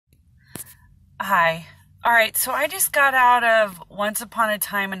Hi. All right, so I just got out of Once Upon a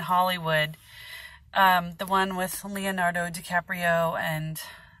Time in Hollywood, the one with Leonardo DiCaprio and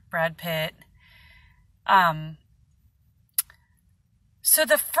Brad Pitt. Um, so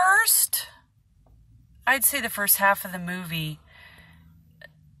I'd say the first half of the movie,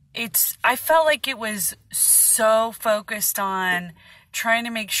 I felt like it was so focused on trying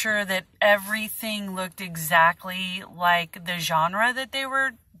to make sure that everything looked exactly like the genre that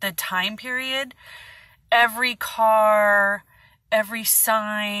the time period. Every car, every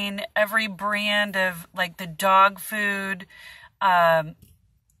sign, every brand of like the dog food, um,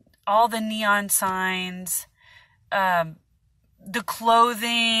 all the neon signs, um, the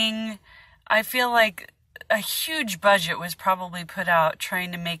clothing. I feel like a huge budget was probably put out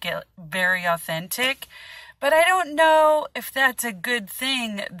trying to make it very authentic. But I don't know if that's a good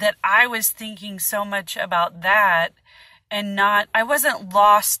thing that I was thinking so much about that I wasn't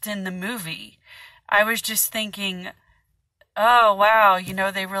lost in the movie. I was just thinking, oh, wow,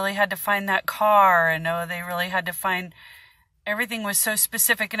 they really had to find that car, and oh, they really had to find, everything was so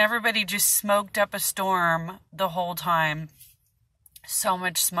specific, and everybody just smoked up a storm the whole time. So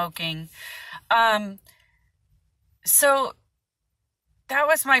much smoking. So that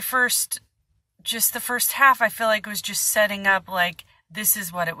was just the first half, I feel like was just setting up, like, this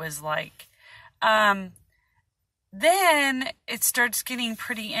is what it was like. Then it starts getting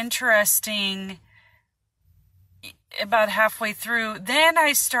pretty interesting about halfway through. Then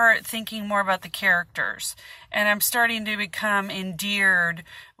I start thinking more about the characters, and I'm starting to become endeared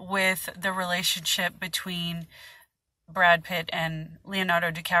with the relationship between Brad Pitt and Leonardo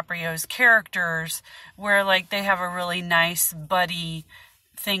DiCaprio's characters, where like they have a really nice buddy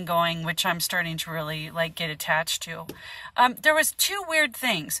thing going, which I'm starting to really like get attached to. There was two weird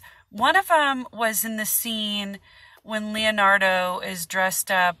things. One of them was in the scene when Leonardo is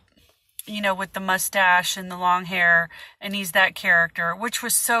dressed up, with the mustache and the long hair, and he's that character, which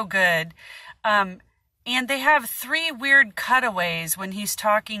was so good. And they have three weird cutaways when he's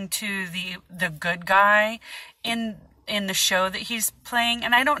talking to the good guy in the show that he's playing,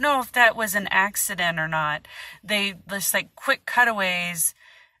 and I don't know if that was an accident or not. They just like quick cutaways,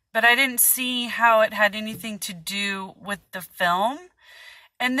 but I didn't see how it had anything to do with the film.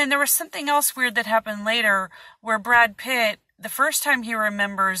 And then there was something else weird that happened later where Brad Pitt, the first time he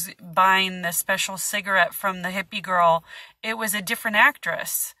remembers buying the special cigarette from the hippie girl, it was a different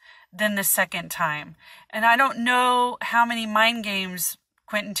actress than the second time. And I don't know how many mind games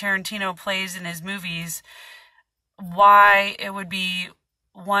Quentin Tarantino plays in his movies, why it would be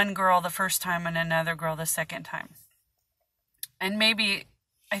one girl the first time and another girl the second time. And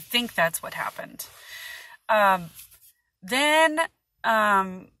I think that's what happened. Then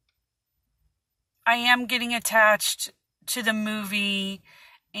I am getting attached to the movie,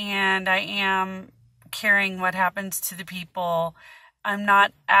 and I am caring what happens to the people. I'm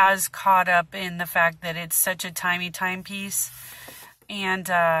not as caught up in the fact that it's such a timepiece. And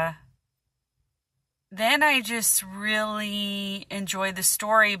then I just really enjoyed the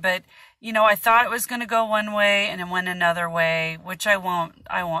story, but I thought it was going to go one way and it went another way, which I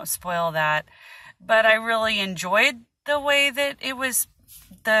won't spoil that. But I really enjoyed the way that it was,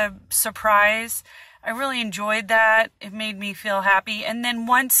 the surprise. I really enjoyed that. It made me feel happy. And then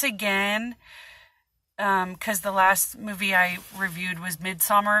once again, because the last movie I reviewed was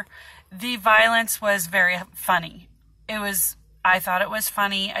Midsummer, the violence was very funny. I thought it was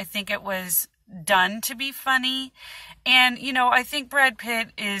funny. I think it was done to be funny. And, I think Brad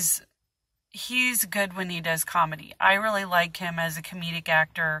Pitt he's good when he does comedy. I really like him as a comedic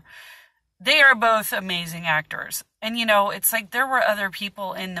actor. They are both amazing actors. And, it's like there were other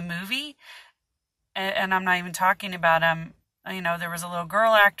people in the movie, and I'm not even talking about them. There was a little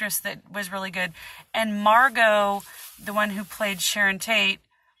girl actress that was really good. And Margot, the one who played Sharon Tate,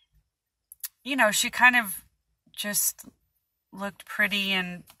 she kind of just looked pretty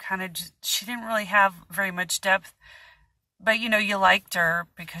and kind of she didn't really have very much depth. But, you liked her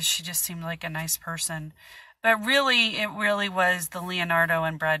because she just seemed like a nice person. But really, it really was the Leonardo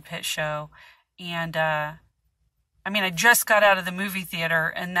and Brad Pitt show. And, I just got out of the movie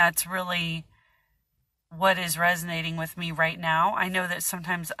theater, and that's really what is resonating with me right now. I know that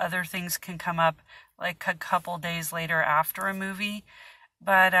sometimes other things can come up like a couple days later after a movie.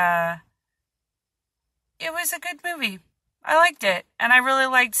 But, it was a good movie. I liked it. And I really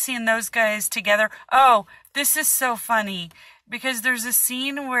liked seeing those guys together. Oh, this is so funny because there's a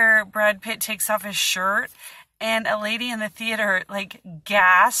scene where Brad Pitt takes off his shirt and a lady in the theater like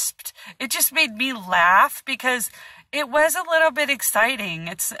gasped. It just made me laugh because it was a little bit exciting.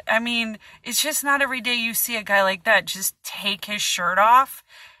 It's just not every day you see a guy like that just take his shirt off.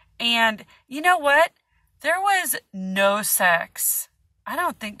 And you know what? There was no sex. I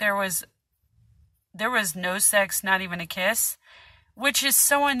don't think there was no sex, not even a kiss, which is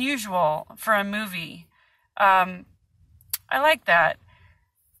so unusual for a movie. I like that.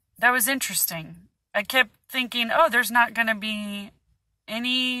 That was interesting. I kept thinking, oh, there's not going to be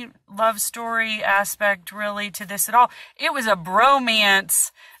any love story aspect really to this at all. It was a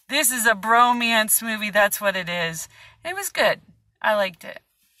bromance. This is a bromance movie. That's what it is. It was good. I liked it.